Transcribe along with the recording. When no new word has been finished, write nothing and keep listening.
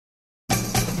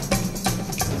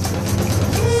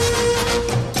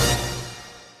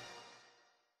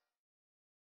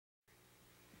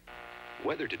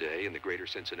weather today in the greater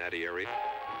Cincinnati area.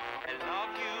 I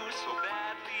love you so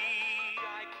badly,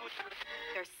 I could...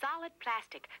 They're solid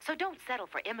plastic, so don't settle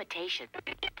for imitation.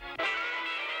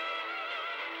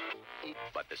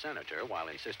 But the senator, while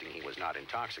insisting he was not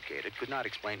intoxicated, could not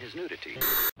explain his nudity.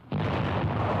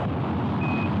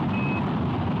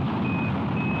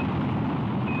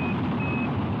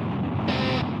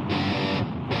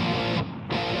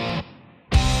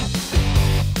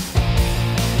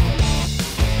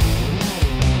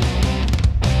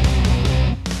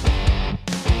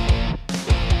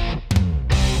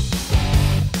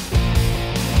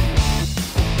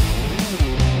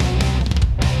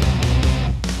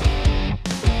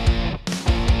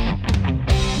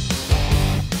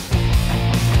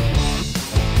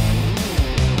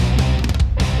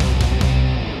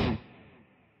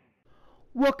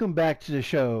 Welcome back to the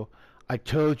show. I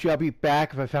told you I'll be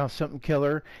back if I found something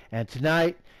killer, and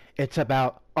tonight it's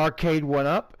about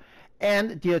Arcade1Up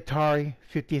and the Atari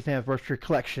 50th Anniversary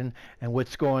Collection and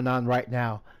what's going on right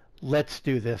now. Let's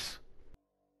do this.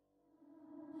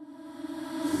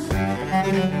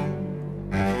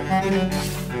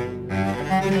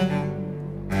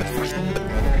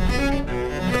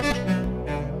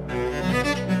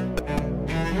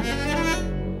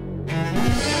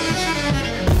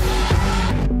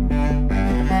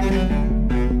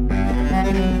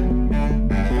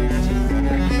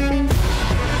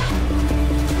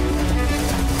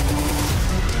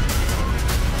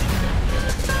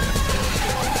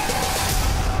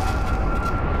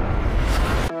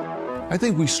 I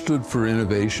think we stood for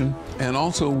innovation, and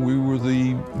also we were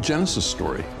the Genesis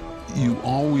story. You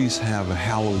always have a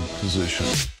hallowed position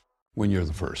when you're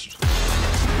the first.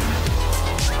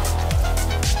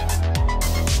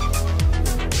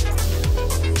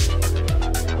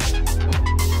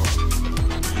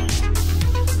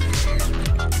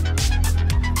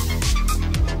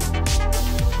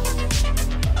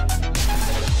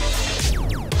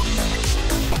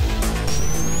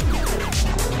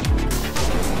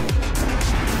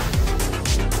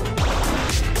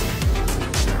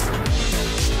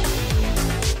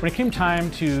 When it came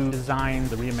time to design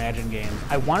the reimagined game,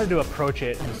 I wanted to approach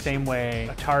it in the same way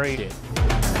Atari did.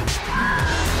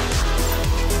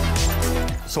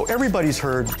 So everybody's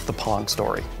heard the Pong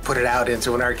story. Put it out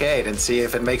into an arcade and see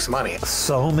if it makes money.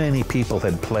 So many people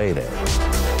had played it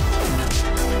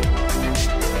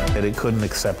that it couldn't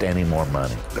accept any more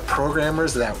money. The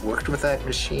programmers that worked with that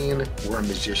machine were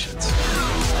magicians.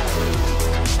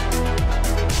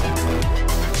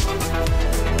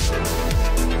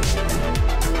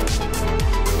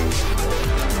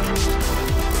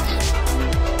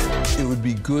 It would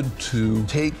be good to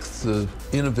take the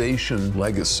innovation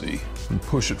legacy and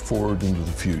push it forward into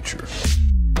the future.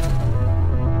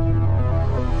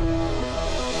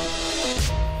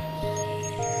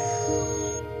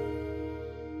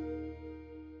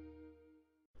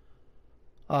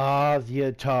 Ah, the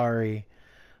Atari.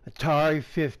 Atari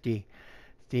 50,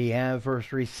 the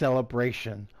anniversary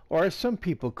celebration, or as some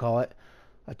people call it,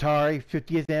 Atari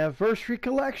 50th Anniversary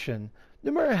Collection.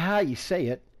 No matter how you say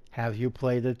it, have you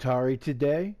played Atari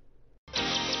today?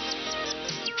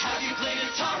 Have you played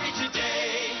Atari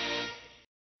today?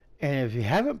 And if you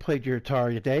haven't played your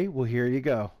Atari today, well, here you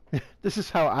go. This is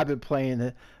how I've been playing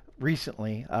it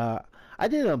recently. I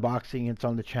did an unboxing. It's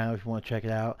on the channel if you want to check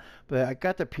it out. But I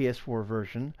got the PS4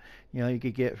 version. You know, you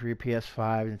could get it for your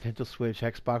PS5, Nintendo Switch,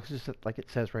 Xbox, just like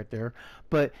it says right there.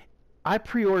 But I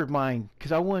pre-ordered mine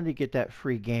because I wanted to get that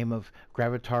free game of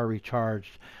Gravatar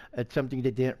Recharged. It's something they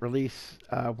didn't release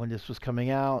when this was coming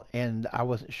out, and I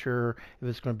wasn't sure if it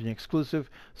was going to be an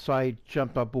exclusive, so I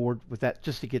jumped on board with that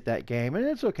just to get that game, and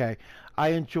it's okay. I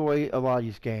enjoy a lot of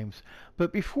these games.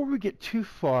 But before we get too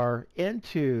far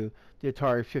into the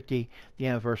Atari 50, the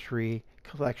Anniversary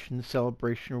Collection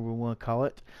Celebration, or we want to call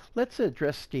it, let's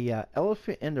address the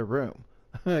elephant in the room,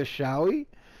 shall we?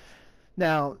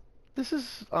 Now, this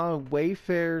is on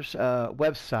Wayfair's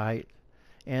website,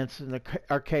 and it's an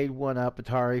Arcade1Up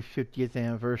Atari 50th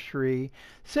Anniversary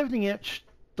 70-inch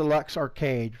Deluxe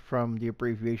Arcade from the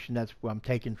abbreviation. That's what I'm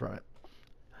taking from it.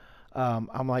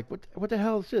 I'm like, what the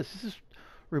hell is this? This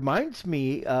reminds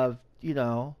me of, you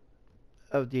know,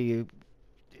 of the,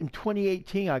 in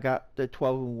 2018 I got the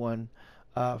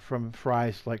 12-in-1 from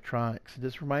Fry's Electronics.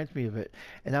 This reminds me of it.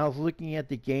 And I was looking at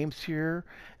the games here,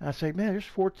 and I said, man, there's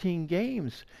 14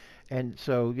 games. And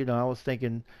so, you know, I was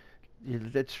thinking,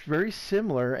 that's very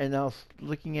similar, and I was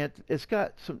looking at, it's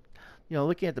got some, you know,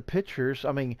 looking at the pictures,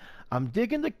 I mean, I'm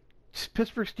digging the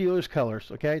Pittsburgh Steelers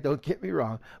colors, okay, don't get me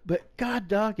wrong, but god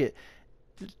dog it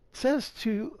says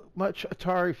too much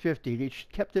Atari 50. They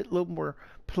kept it a little more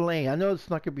plain. I know it's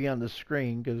not going to be on the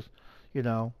screen, because, you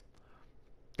know,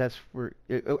 that's where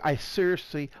I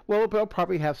seriously. Well, they'll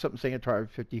probably have something saying Atari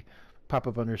 50 pop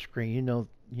up on their screen.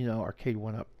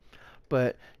 Arcade1Up.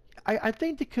 But I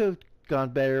think they could have gone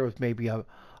better with maybe a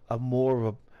more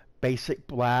of a basic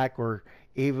black or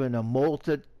even a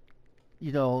molted,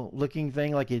 looking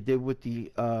thing like it did with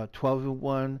the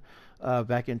 12-in-1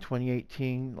 back in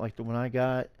 2018, like the one I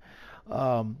got.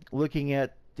 Looking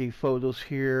at the photos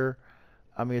here,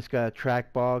 I mean, it's got a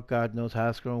trackball. God knows how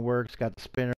it's going to work. It's got the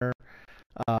spinner.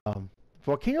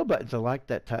 Volcano buttons, I like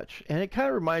that touch. And it kind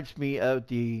of reminds me of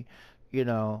the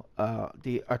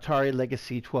Atari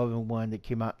Legacy 12-in-1 that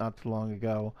came out not too long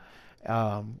ago.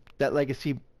 That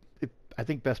Legacy, I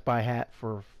think Best Buy had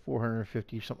for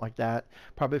 $450 or something like that.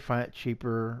 Probably find it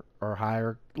cheaper or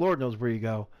higher. Lord knows where you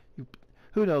go.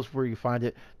 Who knows where you find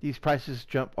it. These prices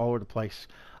jump all over the place.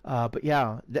 But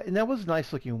yeah, and that was a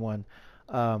nice looking one.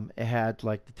 It had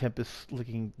like the Tempest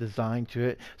looking design to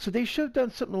it. So they should have done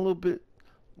something a little bit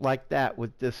like that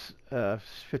with this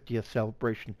 50th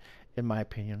celebration, in my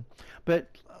opinion. But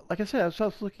like I said, as I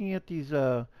was looking at these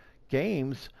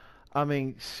games, I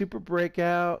mean, Super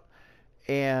Breakout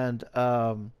and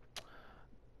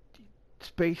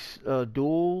Space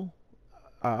Duel,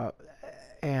 and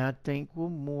I think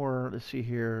one more. Let's see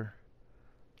here.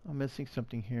 I'm missing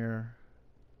something here.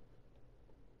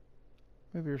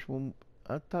 Maybe there's one.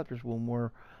 I thought there's one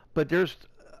more, but there's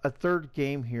a third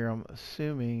game here. I'm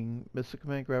assuming Missile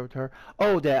Command Gravatar.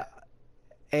 Oh, that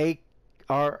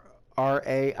ARA. How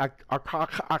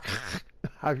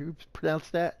do you pronounce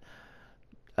that?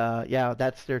 Yeah,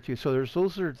 that's there too. So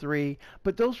those are three,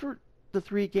 but those were the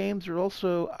three games. Are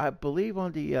also, I believe,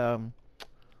 on the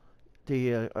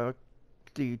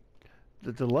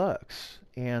deluxe.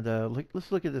 And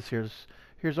let's look at this here.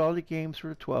 Here's all the games for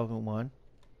the 12-in-1.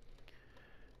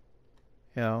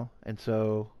 And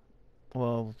so,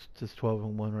 well, it's just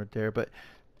 12-in-1 right there. But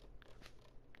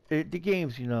the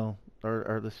games,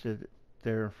 are listed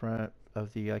there in front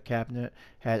of the cabinet.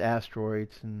 Had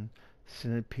Asteroids and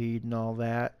Centipede and all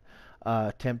that.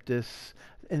 Tempest.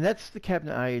 And that's the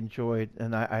cabinet I enjoyed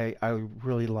and I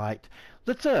really liked.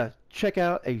 Let's check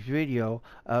out a video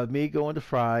of me going to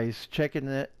Fry's, checking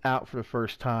it out for the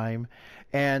first time,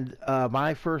 and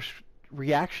my first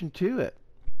reaction to it.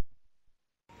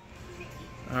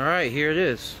 Alright, here it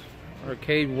is.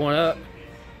 Arcade1Up.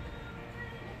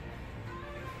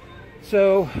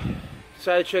 So,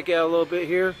 decided to check it out a little bit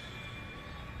here.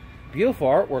 Beautiful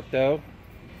artwork though.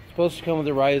 Supposed to come with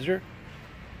a riser.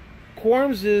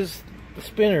 Quarms is the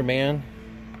spinner, man.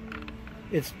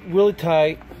 It's really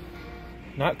tight.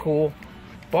 Not cool.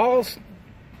 Ball's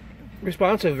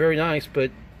responsive, very nice,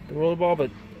 but the roller ball, but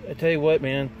I tell you what,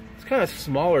 man, it's kind of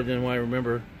smaller than what I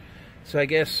remember. So I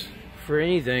guess for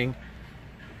anything,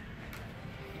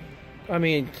 I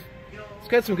mean, it's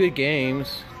got some good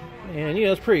games, and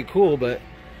it's pretty cool, but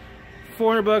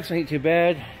 $400 ain't too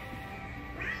bad.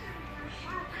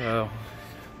 So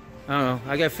I don't know.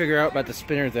 I gotta figure out about the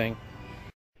spinner thing.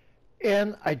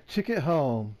 And I took it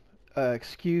home.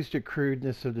 Excuse the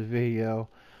crudeness of the video,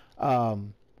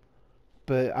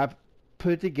 but I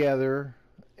put it together.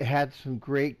 It had some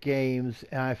great games,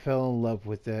 and I fell in love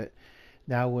with it.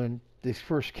 Now, when this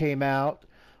first came out,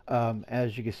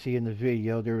 as you can see in the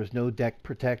video, there was no deck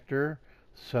protector,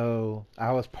 so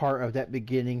I was part of that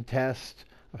beginning test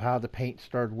of how the paint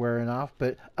started wearing off.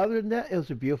 But other than that, it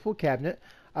was a beautiful cabinet.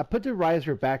 I put the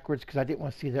riser backwards because I didn't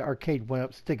want to see the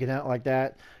Arcade1Up sticking out like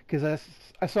that, because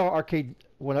I saw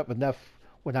Arcade1Up enough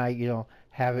when I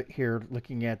have it here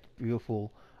looking at the beautiful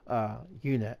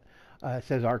unit. It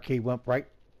says Arcade1Up right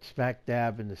smack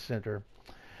dab in the center.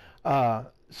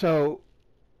 So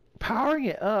powering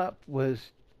it up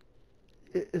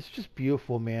it's just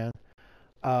beautiful, man.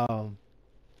 I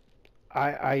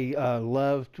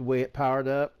loved the way it powered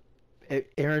up.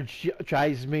 It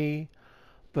energized me.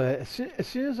 But as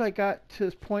soon as I got to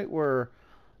this point where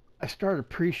I started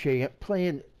appreciating it,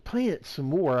 playing it some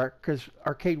more, because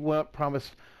Arcade1Up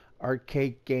promised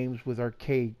arcade games with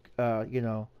arcade,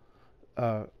 buttons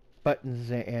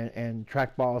and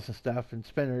trackballs and stuff and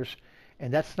spinners,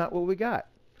 and that's not what we got.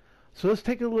 So let's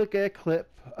take a look at a clip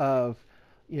of,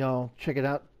 checking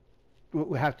out what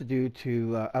we have to do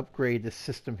to upgrade the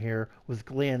system here with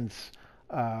Glen's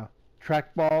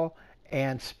trackball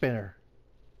and spinner.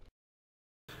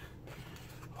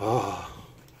 Oh,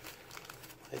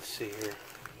 let's see here.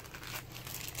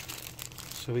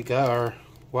 So we got our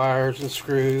wires and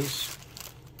screws.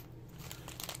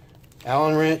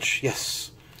 Allen wrench,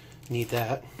 yes, need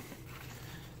that.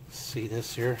 Let's see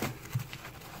this here.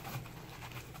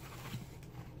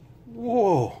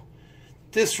 Whoa,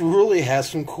 this really has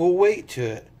some cool weight to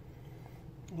it.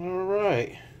 All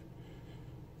right.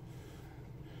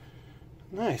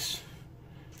 Nice.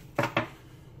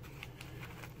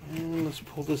 And let's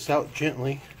pull this out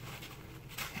gently.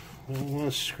 We don't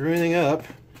want to screw anything up.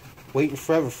 Waiting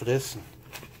forever for this.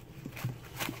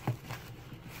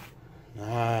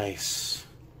 Nice.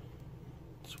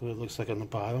 That's what it looks like on the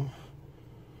bottom.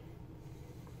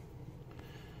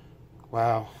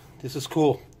 Wow, this is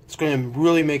cool. It's going to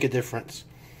really make a difference.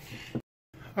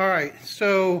 Alright,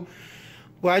 so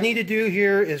what I need to do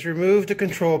here is remove the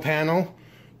control panel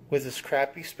with this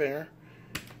crappy spinner.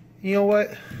 You know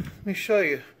what? Let me show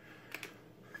you.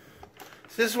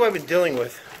 So this is what I've been dealing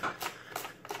with.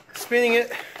 Spinning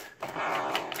it,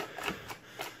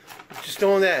 just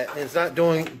doing that, and it's not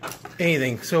doing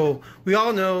anything. So we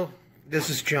all know this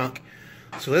is junk.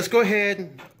 So let's go ahead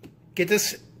and get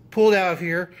this pulled out of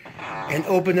here and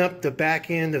open up the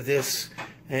back end of this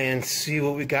and see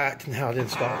what we got and how it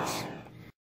installs.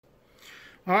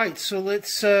 Alright, so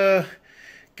let's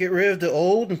get rid of the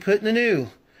old and put in the new.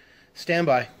 Stand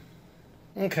by.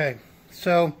 Okay,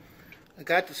 so I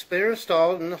got the spinner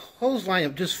installed and the hose line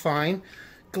up just fine.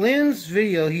 Glen's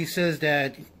video, he says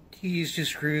that he used his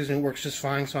screws and it works just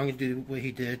fine, so I'm going to do what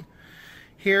he did.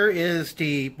 Here is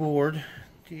the board,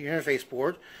 the interface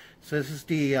board. So this is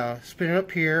the spinner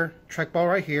up here, trackball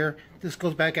right here. This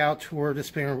goes back out to where the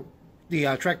spinner, the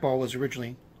trackball was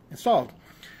originally installed.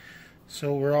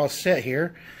 So we're all set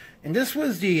here. And this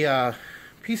was the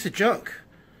piece of junk.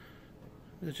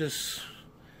 It's just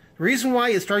the reason why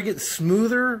it started getting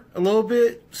smoother a little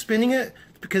bit spinning it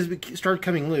because it started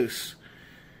coming loose.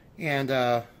 And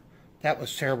that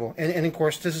was terrible. And of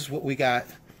course, this is what we got.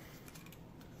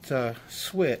 It's a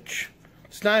switch.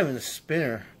 It's not even a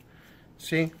spinner.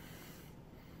 See?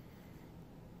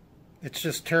 It's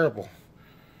just terrible.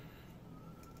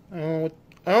 I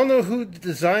don't know who the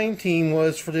design team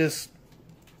was for this.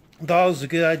 I thought it was a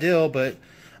good idea, but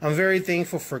I'm very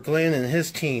thankful for Glen and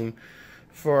his team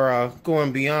for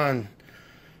going beyond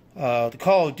the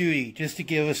Call of Duty just to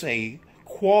give us a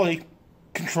quality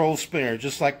control spinner,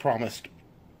 just like promised.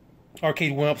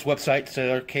 Arcade1Up's website said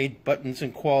arcade buttons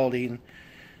and quality, and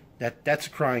that's a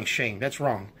crying shame. That's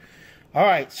wrong.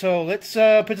 Alright, so let's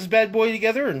put this bad boy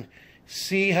together and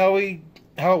see how it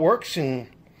works and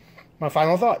my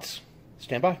final thoughts.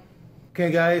 Stand by.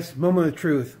 Okay guys, moment of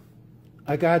truth.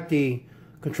 I got the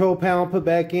control panel put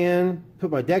back in,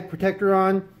 put my deck protector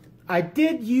on. I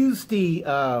did use the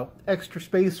extra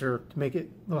spacer to make it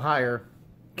a little higher.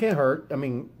 Can't hurt. I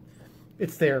mean,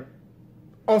 it's there.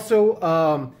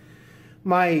 Also,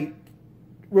 my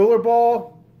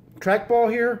rollerball,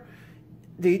 trackball here,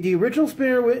 the original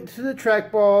spinner went to the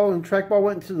trackball, and the trackball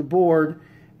went to the board,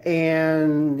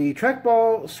 and the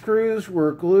trackball screws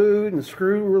were glued and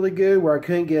screwed really good where I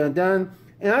couldn't get them done,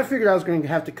 and I figured I was going to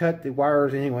have to cut the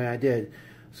wires anyway. I did.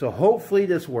 So hopefully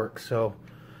this works. So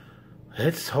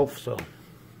let's hope so.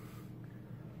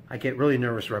 I get really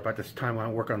nervous right about this time when I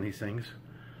work on these things.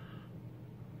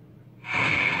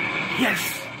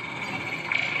 Yes!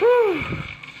 Woo!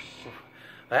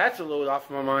 That's a load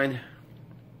off my mind.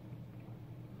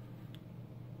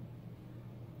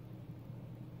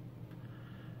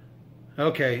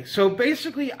 Okay, so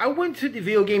basically I went to the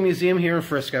video game museum here in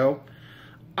Frisco.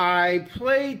 I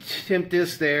played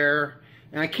Tempest there,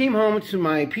 and I came home to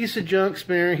my piece of junk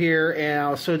spinner here, and I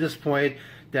was so disappointed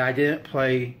that I didn't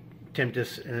play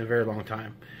Tempest in a very long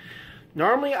time.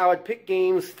 Normally I would pick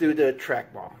games through the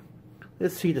trackball.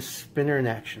 Let's see the spinner in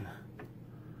action.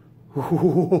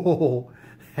 Ooh,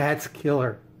 that's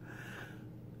killer.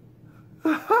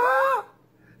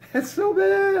 That's so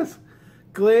badass.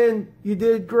 Glen, you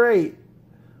did great.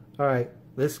 Alright,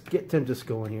 let's get Tempest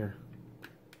going here.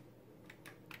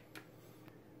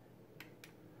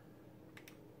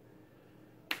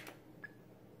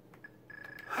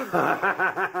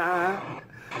 I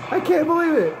can't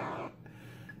believe it.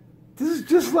 This is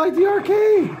just like the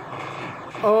arcade.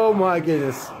 Oh my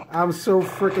goodness. I'm so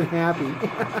freaking happy.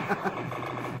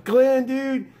 Glen,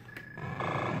 dude,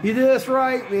 you did us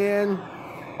right, man.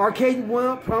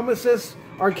 Arcade1Up promised us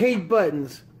arcade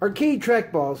buttons, arcade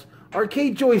trackballs,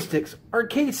 arcade joysticks,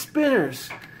 arcade spinners.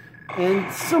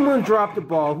 And someone dropped the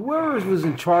ball. Whoever was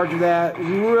in charge of that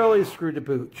really screwed the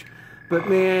pooch. But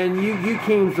man, you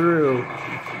came through.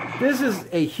 This is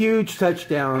a huge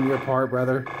touchdown on your part,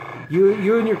 brother.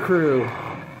 You and your crew.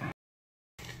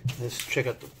 Let's check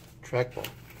out the trackball.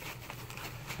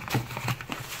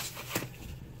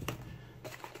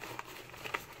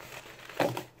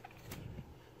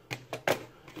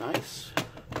 Nice.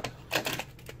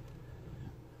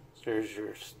 There's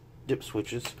your dip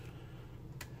switches.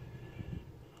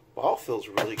 Ball feels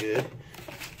really good.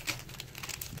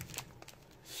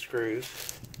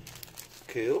 Screws.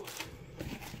 Cool.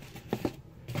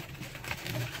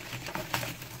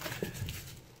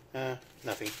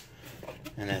 Nothing.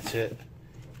 And that's it.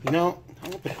 You know,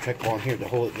 I'm going to put a trackball in here to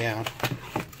hold it down.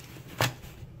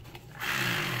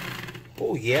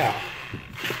 Oh, yeah.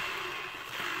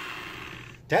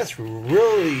 That's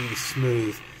really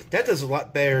smooth. That does a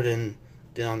lot better than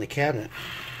on the cabinet.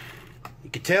 You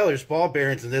can tell there's ball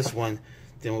bearings in this one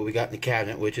than what we got in the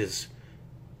cabinet, which is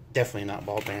definitely not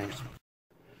ball bearings.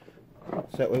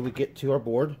 So that way we get to our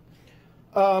board.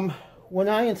 When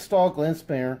I installed Glen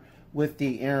spinner with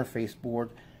the interface board,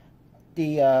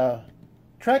 the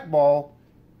trackball,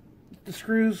 the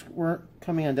screws weren't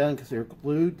coming undone because they were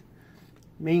glued.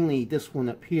 Mainly this one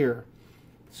up here.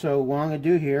 So what I'm going to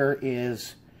do here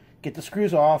is get the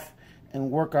screws off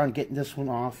and work on getting this one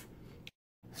off.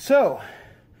 So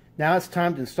now it's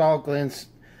time to install Glen's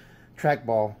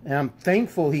trackball, and I'm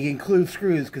thankful he includes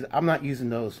screws because I'm not using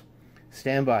those.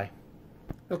 Stand by.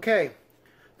 Okay,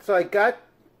 so I got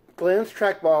Glen's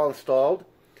trackball installed.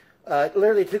 It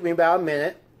literally took me about a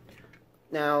minute.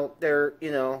 Now there,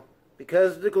 you know,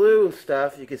 because of the glue and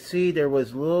stuff, you can see there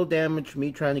was a little damage from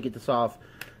me trying to get this off.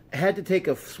 I had to take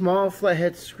a small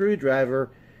flathead screwdriver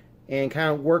and kind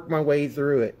of work my way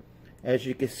through it. As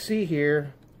you can see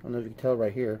here, I don't know if you can tell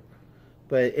right here,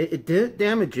 but it didn't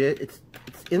damage it. It's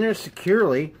in there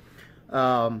securely.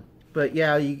 But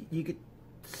yeah, you could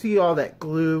see all that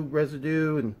glue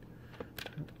residue and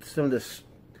some of this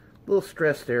little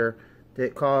stress there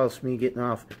that caused me getting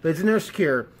off. But it's in there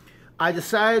secure. I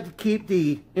decided to keep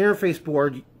the interface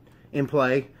board in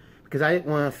play because I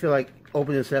didn't want to feel like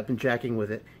opening this up and jacking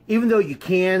with it. Even though you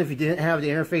can if you didn't have the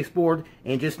interface board,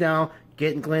 and just now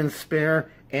getting Glen's spinner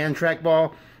and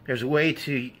trackball, there's a way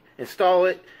to install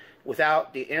it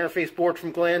without the interface board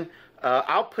from Glen.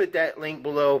 I'll put that link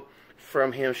below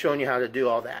from him showing you how to do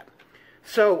all that.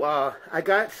 So I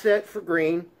got set for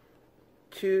green.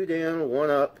 2 down, 1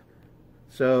 up.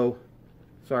 So,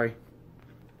 sorry.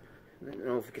 I don't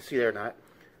know if you can see there or not.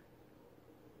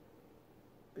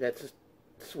 That's a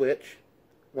switch.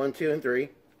 1, 2, and 3.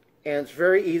 And it's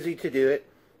very easy to do it.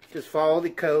 Just follow the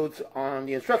codes on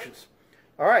the instructions.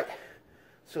 Alright.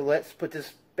 So let's put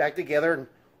this back together, and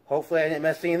hopefully I didn't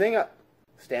mess anything up.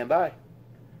 Stand by.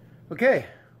 Okay.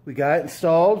 We got it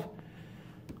installed.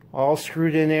 All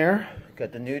screwed in there.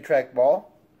 Got the new trackball.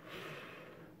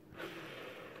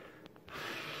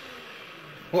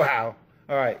 Wow.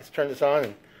 Alright, let's turn this on.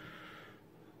 And,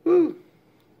 woo.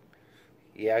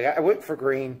 Yeah, I went for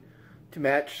green to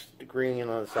match the green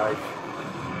on the side.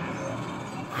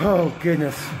 Oh,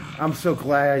 goodness. I'm so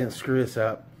glad I didn't screw this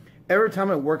up. Every time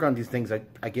I work on these things,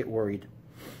 I get worried.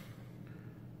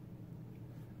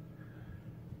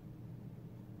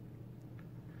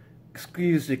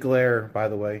 Excuse the glare, by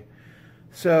the way.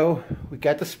 So, we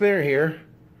got the spinner here.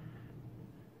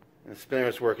 And the spinner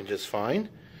is working just fine.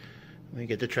 Let me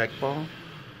get the trackball.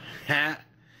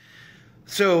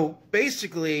 So,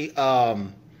 basically,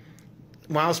 when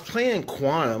I was playing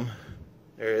Quantum,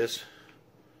 there it is.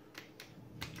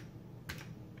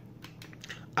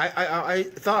 I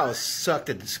thought I was sucked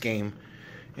at this game,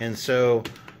 and so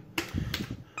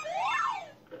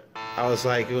I was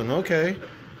like, okay.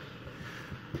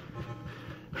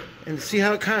 And see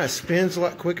how it kind of spins a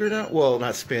lot quicker now? Well,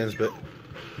 not spins, but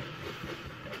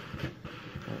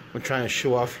I'm trying to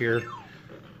show off here.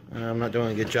 I'm not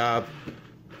doing a good job.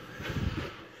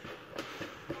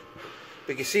 But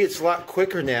you can see it's a lot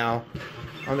quicker now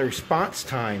on the response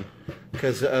time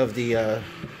because of the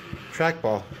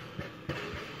trackball.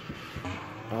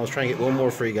 I was trying to get one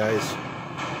more for you guys.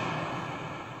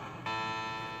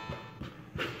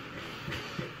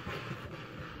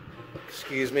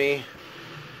 Excuse me.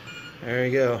 There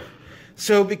you go.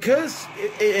 So because,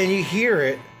 and you hear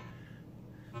it,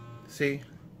 see,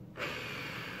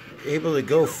 able to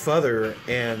go further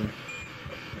and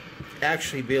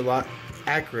actually be a lot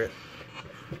accurate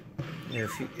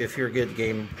if you're a good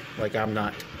game like I'm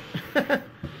not. Alright,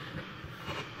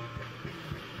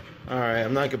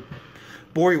 I'm not going to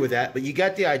bore you with that, but you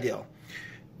got the idea.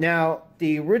 Now,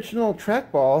 the original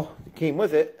trackball that came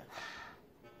with it,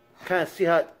 kind of see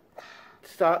how it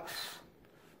stops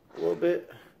a little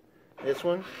bit. This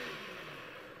one,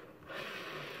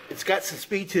 it's got some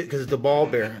speed to it because of the ball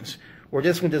bearings, where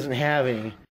this one doesn't have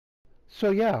any.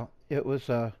 So yeah, it was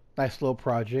a nice little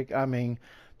project. I mean,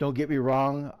 don't get me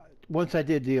wrong, once I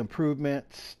did the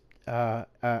improvements,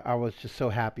 I was just so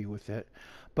happy with it.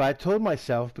 But I told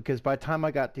myself, because by the time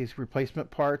I got these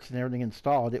replacement parts and everything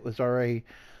installed, it was already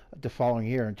the following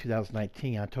year in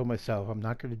 2019. I told myself, I'm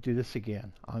not going to do this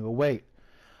again. I'm going to wait.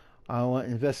 I don't want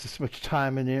to invest this much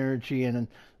time and energy and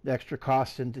the extra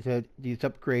cost into these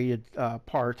upgraded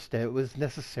parts that it was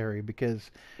necessary because,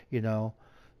 you know,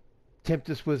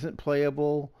 Tempest wasn't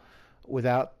playable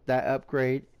without that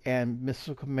upgrade, and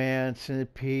Missile Command,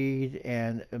 Centipede,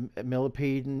 and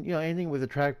Millipede, and anything with a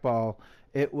trackball,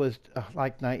 it was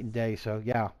like night and day. So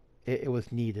yeah, it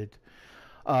was needed.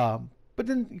 But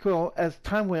then, as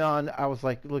time went on, I was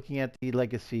like looking at the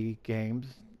legacy games,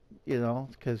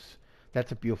 because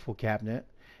that's a beautiful cabinet,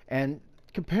 and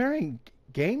comparing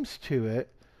games to it,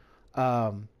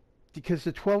 because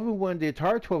the 12-in-1, the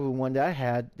Atari 12-in-1 that I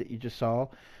had, that you just saw,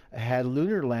 had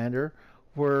Lunar Lander,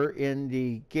 where in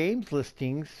the games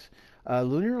listings,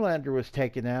 Lunar Lander was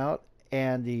taken out,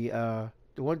 and the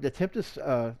Tempest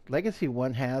Legacy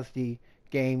one has the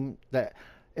game that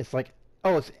it's like,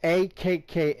 oh, it's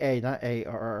AKKA, not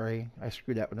ARRA. I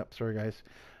screwed that one up. Sorry, guys,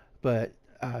 but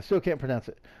still can't pronounce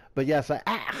it. But yes,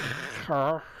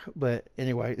 but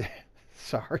anyway,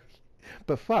 sorry.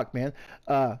 But fuck, man,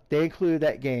 they included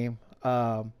that game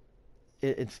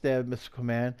instead of Missile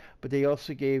Command, but they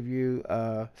also gave you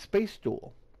Space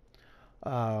Duel.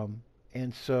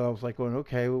 And so I was like going,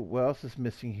 okay, what else is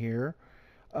missing here?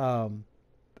 And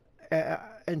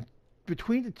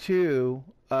between the two,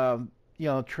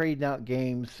 trading out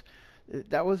games,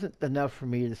 that wasn't enough for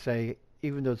me to say,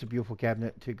 even though it's a beautiful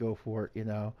cabinet, to go for it,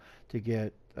 to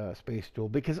get Space Duel,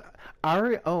 because I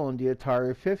already owned the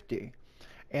Atari 50.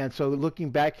 And so looking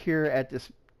back here at this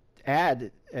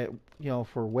ad,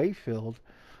 for Wayfair,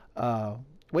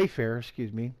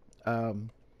 excuse me, I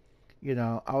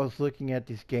was looking at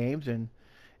these games, and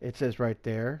it says right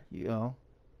there,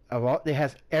 it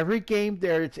has every game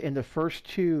there. It's in the first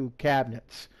two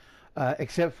cabinets,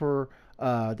 except for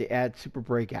the ad Super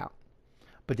Breakout.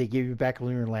 But they gave you back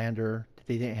Lunar Lander that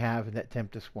they didn't have in that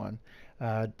Tempest one.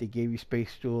 They gave you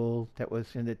Space Duel that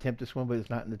was in the Tempest one, but it's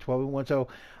not in the 12-in-1. So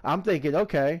I'm thinking,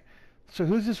 okay, so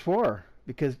who's this for?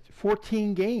 Because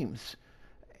 14 games,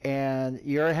 and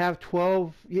you already have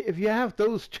 12. If you have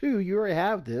those two, you already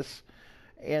have this.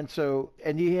 And so,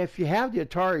 if you have the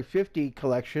Atari 50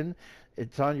 collection,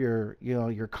 it's on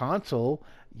your console,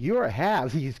 you already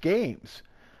have these games.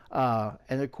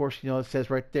 And of course, it says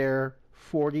right there,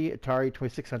 40 Atari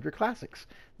 2600 classics.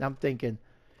 Now I'm thinking,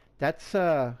 that's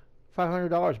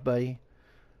 $500, buddy,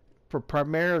 for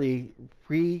primarily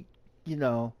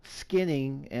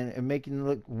skinning and making it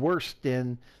look worse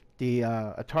than the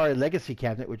Atari Legacy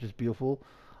cabinet, which is beautiful,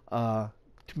 to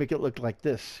make it look like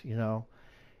this,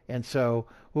 And so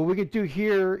what we could do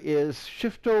here is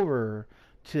shift over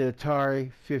to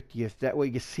Atari 50th. That way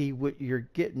you can see what you're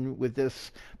getting with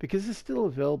this, because it's still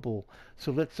available.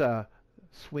 So let's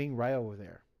swing right over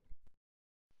there.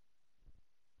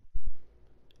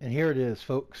 And here it is,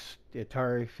 folks, the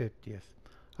Atari 50th.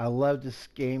 I love this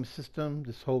game system,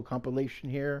 this whole compilation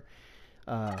here.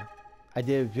 I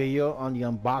did a video on the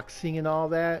unboxing and all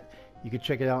that. You can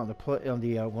check it out on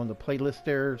one of the playlists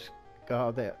there. Got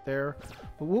all that there.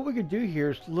 But what we can do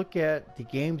here is look at the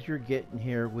games you're getting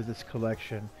here with this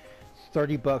collection. It's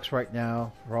 $30 right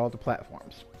now for all the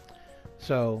platforms.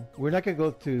 So we're not going to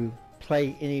go through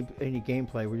play any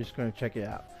gameplay. We're just going to check it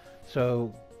out.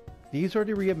 So these are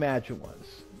the reimagined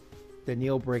ones. The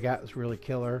Neo Breakout is really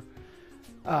killer.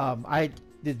 I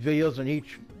did videos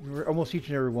on almost each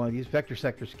and every one of these. Vector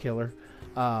Sector's killer.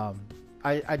 I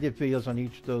did videos on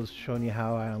each of those showing you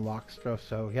how I unlock stuff.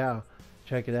 So yeah,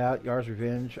 check it out. Yar's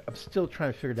Revenge. I'm still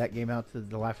trying to figure that game out to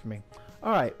the life of me.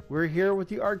 All right, we're here with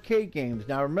the arcade games.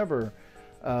 Now remember,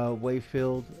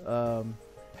 Wayfield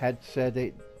had said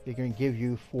they're going to give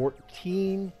you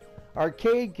 14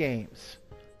 arcade games.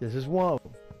 This is one of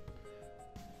them.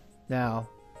 Now,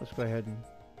 let's go ahead and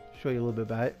show you a little bit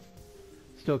about it.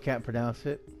 Still can't pronounce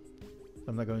it.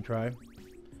 I'm not going to try.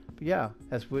 But yeah,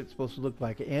 that's what it's supposed to look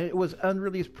like. And it was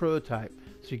unreleased prototype,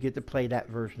 so you get to play that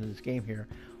version of this game here.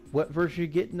 What version you're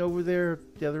getting over there,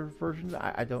 the other versions,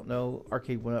 I don't know.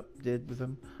 Arcade1Up did with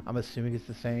them. I'm assuming it's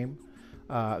the same.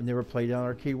 I've never played it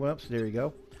on Arcade1Up, so there you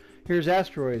go. Here's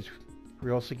Asteroids.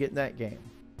 We're also getting that game.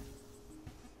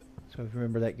 So if you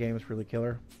remember that game, it's really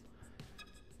killer.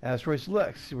 Asteroids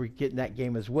Deluxe, we're getting that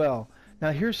game as well.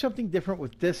 Now here's something different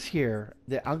with this here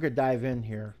that I'm going to dive in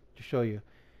here to show you.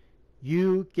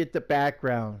 You get the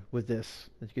background with this.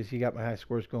 As you can see, you got my high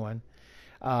scores going.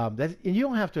 And you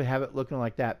don't have to have it looking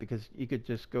like that, because you could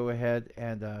just go ahead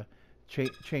and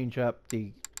change up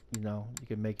the, you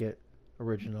can make it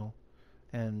original,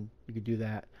 and you could do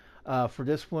that. For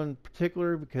this one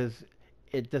particular, because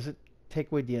it doesn't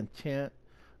take away the intent,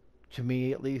 to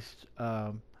me at least.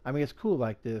 I mean, it's cool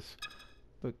like this,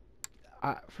 but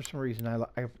for some reason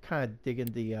I'm kind of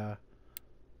digging the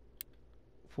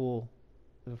full.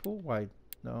 Is it full wide?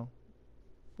 No,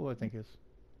 full I think is.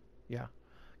 Yeah,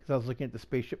 because I was looking at the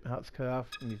spaceship and how it's cut off.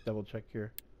 Let me double check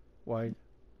here. Wide.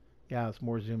 Yeah, it's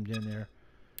more zoomed in there.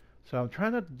 So I'm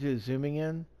trying not to do zooming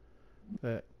in,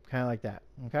 but kind of like that.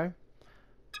 Okay.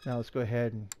 Now let's go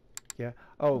ahead and yeah.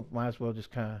 Oh, might as well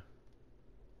just kind of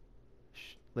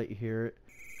let you hear it.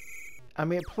 I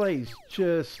mean, it plays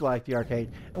just like the arcade.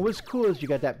 And what's cool is you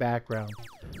got that background.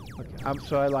 Okay,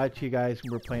 so I lied to you guys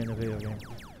when we're playing the video game.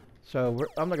 So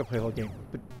I'm not gonna play the whole game,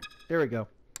 but there we go.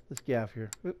 Let's get out of here.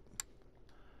 Oop.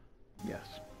 Yes.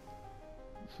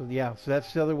 So yeah, so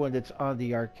that's the other one that's on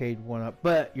the Arcade1Up,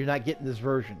 but you're not getting this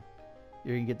version.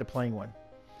 You can get the plain one.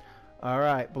 All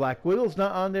right, Black Widow's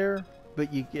not on there,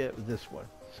 but you get this one.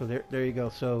 So there you go.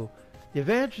 So the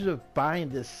advantages of buying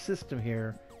this system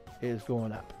here is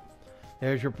going up.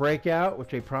 There's your Breakout, which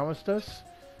they promised us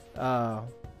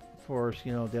for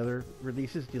the other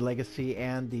releases, the Legacy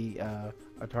and the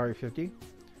Atari 50.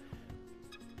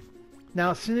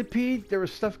 Now Centipede, there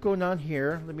was stuff going on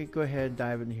here. Let me go ahead and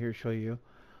dive in here and show you.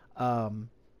 Let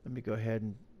me go ahead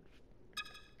and,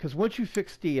 because once you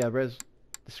fix the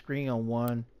screen on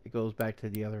one, it goes back to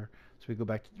the other. So we go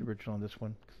back to the original on this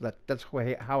one. Cause that's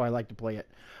how I like to play it.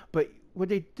 But what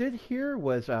they did here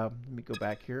was, let me go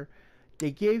back here. They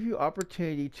gave you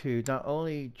opportunity to not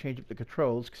only change up the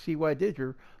controls. See what I did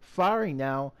here? Firing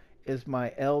now is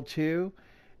my L2,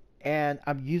 and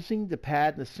I'm using the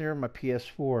pad in the center of my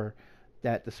PS4,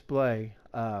 that display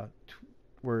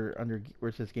where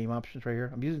it says game options right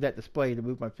here. I'm using that display to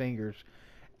move my fingers,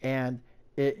 and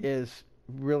it is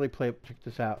really playable. Check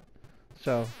this out.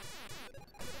 So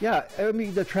yeah, I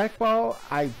mean the trackball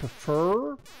I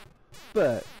prefer,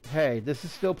 but hey, this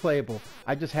is still playable.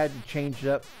 I just had to change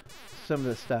up some of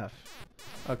the stuff.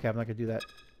 Okay, I'm not gonna do that.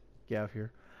 Get out of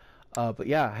here. But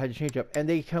yeah, I had to change up, and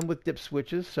they come with dip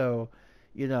switches, so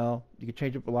you can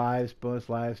change up lives, bonus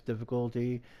lives,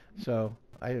 difficulty. So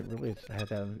I didn't really have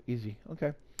that easy.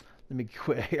 Okay, let me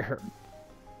quit here.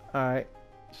 All right,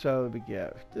 so let me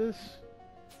get this.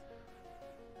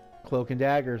 Cloak and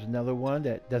Dagger is another one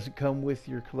that doesn't come with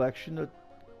your collection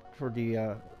for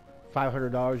the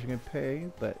 $500 you're gonna pay,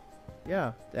 but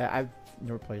yeah, I've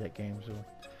never played that game. So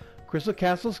Crystal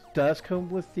Castles does come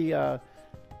with the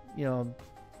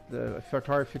the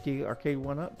Atari 50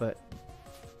 Arcade1Up, but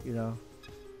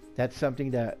that's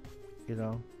something that you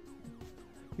know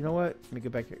what, let me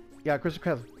get back here. Yeah, Crystal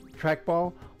Castles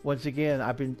trackball, once again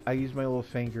I use my little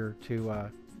finger to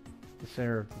the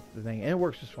center of the thing, and it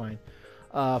works just fine.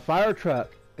 Fire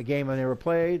Truck, a game I never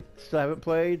played, still haven't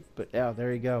played, but yeah,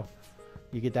 there you go,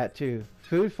 you get that too.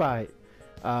 Food Fight,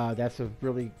 that's a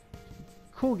really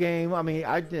cool game. I mean,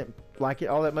 I didn't like it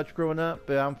all that much growing up,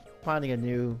 but I'm finding a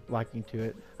new liking to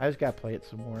it. I just gotta play it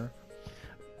some more.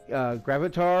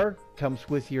 Gravatar comes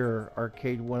with your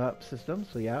Arcade1Up system,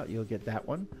 so yeah, you'll get that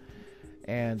one.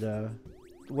 And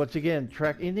once again,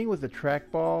 anything with a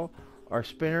trackball or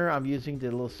spinner, I'm using the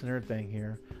little center thing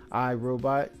here.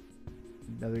 iRobot,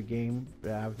 another game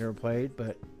that I've never played,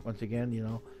 but once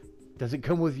again, doesn't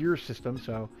come with your system,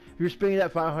 so if you're spending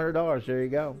that $500, there you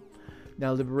go.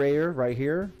 Now Liberator right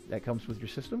here, that comes with your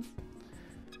system.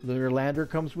 Lunar Lander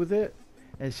comes with it,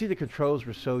 and see, the controls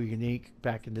were so unique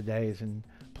back in the days, and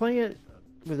playing it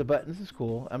with the buttons is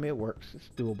cool. I mean, it works, it's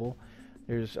doable.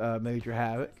 There's Major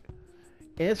Havoc,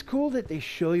 and it's cool that they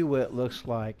show you what it looks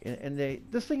like, and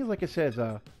this thing is, like I said, is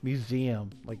a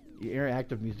museum, like an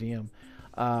interactive museum.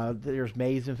 There's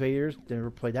Maze Invaders. Never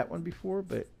played that one before,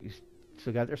 but you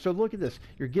still got there. So look at this.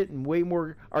 You're getting way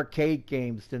more arcade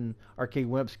games than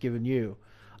Arcade1Up's giving you.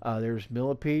 There's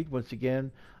Millipede. Once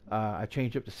again, I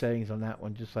changed up the settings on that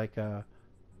one, just like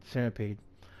Centipede.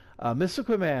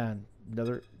 Mystical Man,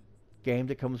 another game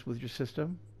that comes with your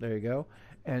system. There you go.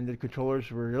 And the controllers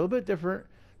were a little bit different.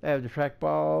 They have the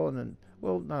trackball, and then,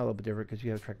 well, not a little bit different because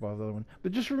you have trackball with the other one.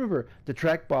 But just remember, the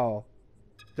trackball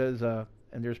does, and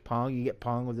there's Pong. You get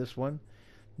Pong with this one.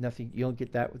 Nothing, you don't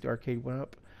get that with the Arcade1Up.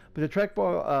 But the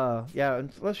trackball, yeah,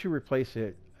 unless you replace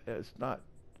it, it's not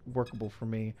workable for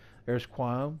me. There's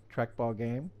Quantum, trackball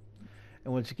game.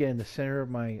 And once again, the center of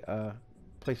my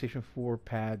PlayStation 4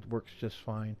 pad works just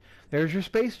fine. There's your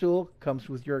Space Duel, comes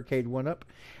with your Arcade1Up.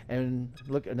 And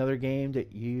look, another game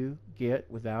that you get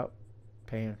without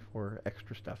paying for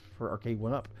extra stuff for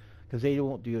Arcade1Up, because they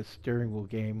won't do a steering wheel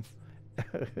game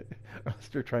unless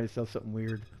they're trying to sell something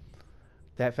weird.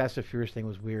 That Fast and Furious thing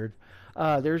was weird.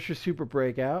 There's your Super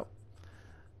Breakout.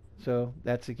 So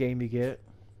that's a game you get.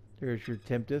 There's your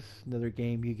Tempest, another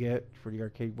game you get for the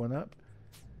Arcade1Up.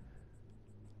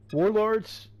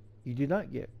 Warlords, you do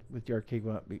not get with the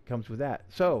Arcade1Up. It comes with that.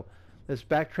 So let's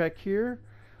backtrack here.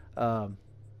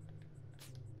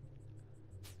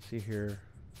 See here.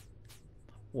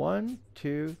 1,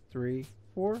 2, 3,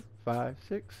 4, 5,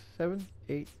 6, 7,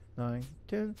 8, 9,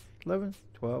 10, 11,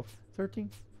 12, 13,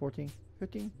 14,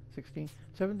 15, 16,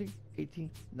 17, 18,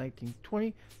 19,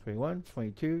 20, 21,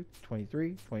 22,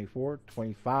 23, 24,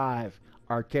 25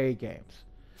 arcade games.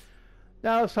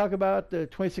 Now let's talk about the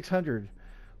 2600,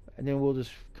 and then we'll just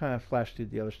kind of flash through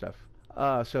the other stuff.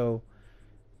 So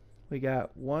we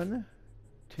got 1,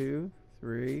 2,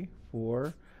 3,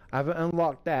 4. I haven't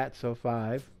unlocked that, so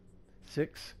 5,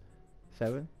 6,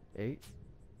 7, 8,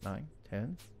 9,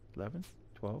 10, 11,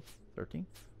 12, 13,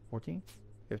 14,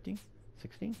 15,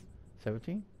 16,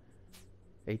 17,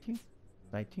 18,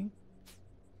 19,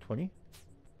 20,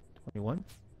 21,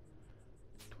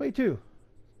 22,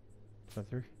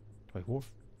 23, 24,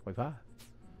 25,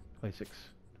 26,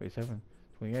 27,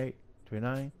 28,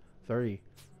 29, 30,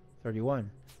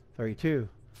 31, 32,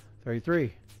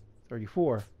 33,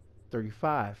 34,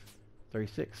 35,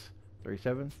 36,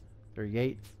 37,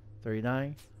 38,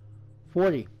 39,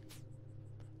 40.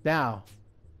 Now,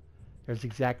 there's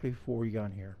exactly 40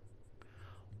 on here.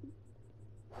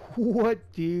 What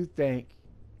do you think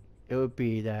it would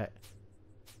be that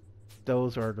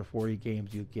those are the 40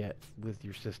 games you get with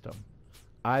your system?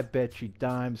 I bet you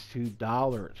dimes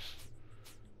 $2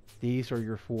 these are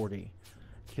your 40,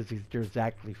 because there's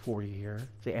exactly 40 here.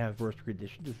 It's the anniversary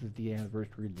edition. This is the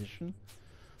anniversary edition.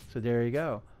 So there you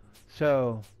go.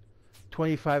 So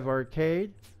 25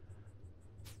 arcade,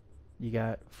 you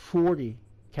got 40,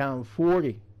 count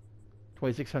 40,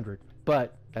 2600.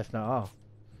 But that's not all.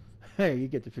 Hey, you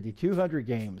get the 5200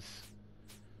 games,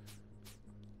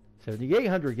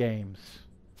 7800 games.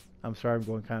 I'm sorry, I'm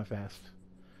going kind of fast.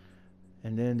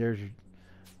 And then there's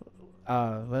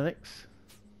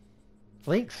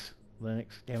Lynx,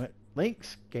 damn it,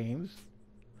 Lynx games.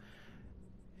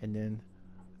 And then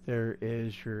there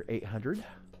is your 800.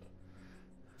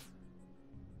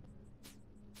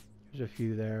 There's a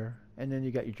few there. And then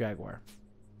you got your Jaguar.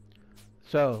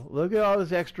 So look at all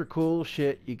this extra cool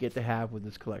shit you get to have with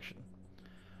this collection.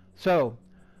 So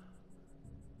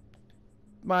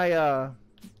my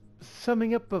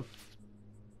summing up of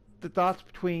the thoughts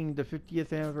between the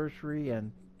 50th anniversary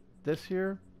and this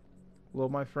year, well,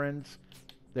 my friends,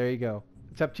 there you go.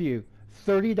 It's up to you.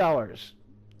 $30.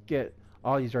 Get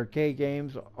all these arcade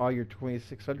games, all your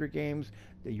 2600 games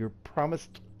that you're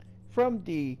promised from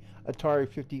the Atari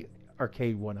 50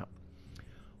 Arcade1Up.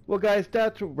 Well, guys,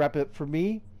 that's a wrap it for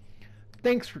me.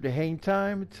 Thanks for the hang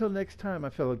time. Until next time, my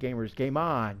fellow gamers, game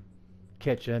on.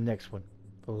 Catch you in the next one.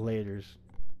 Laters.